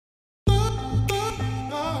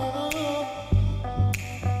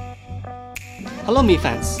Hello Mi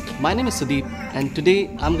fans, my name is Sudeep and today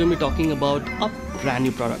I'm going to be talking about a brand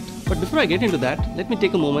new product. But before I get into that, let me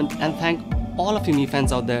take a moment and thank all of you Mi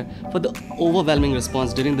fans out there for the overwhelming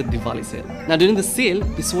response during the Diwali sale. Now during the sale,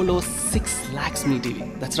 we sold over 6 lakhs Mi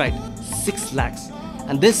TV. That's right, 6 lakhs.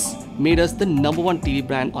 And this made us the #1 TV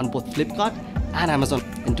brand on both Flipkart and Amazon.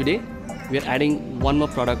 And today, we are adding one more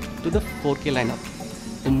product to the 4K lineup,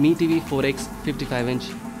 the Mi TV 4X 55-inch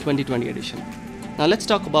 2020 edition. Now let's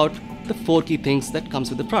talk about the 4 key things that comes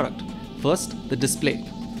with the product. First, the display.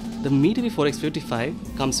 The Mi TV 4X 55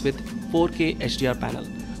 comes with 4K HDR panel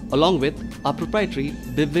along with our proprietary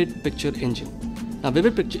Vivid Picture Engine. Now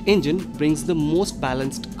Vivid Picture Engine brings the most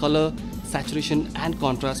balanced color, saturation and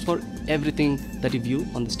contrast for everything that you view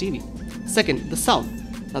on this TV. Second, the sound.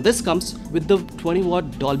 Now this comes with the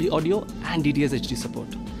 20-watt Dolby Audio and DTS HD support.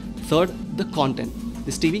 Third, the content.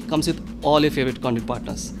 This TV comes with all your favorite content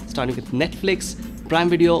partners, starting with Netflix, Prime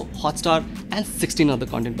Video, Hotstar and 16 other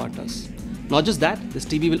content partners. Not just that, this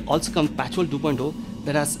TV will also come with PatchWall 2.0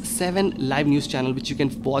 that has 7 live news channels which you can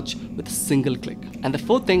watch with a single click. And the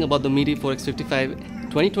fourth thing about the Mi TV 4X 55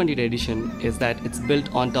 2020 edition is that it's built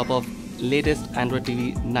on top of latest Android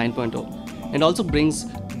TV 9.0 and also brings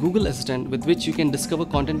Google Assistant with which you can discover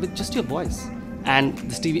content with just your voice. And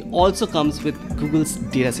this TV also comes with Google's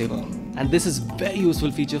Data Saver. And this is very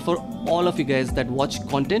useful feature for all of you guys that watch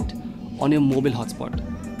content on your mobile hotspot.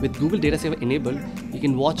 With Google Data Saver enabled, you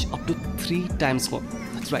can watch up to 3 times more.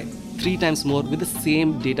 That's right, 3 times more with the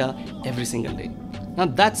same data every single day. Now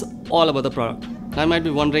that's all about the product. Now you might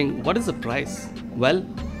be wondering, what is the price? Well,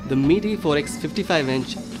 the Mi TV 4X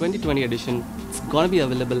 55-inch 2020 edition is gonna be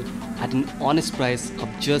available at an honest price of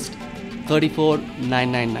just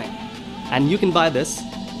 $34,999. And you can buy this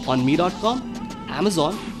on Mi.com,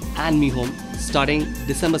 Amazon and Mi Home starting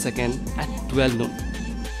December 2nd at 12 noon.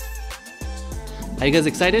 Are you guys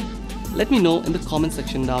excited? Let me know in the comment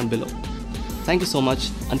section down below. Thank you so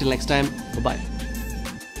much. Until next time, bye-bye.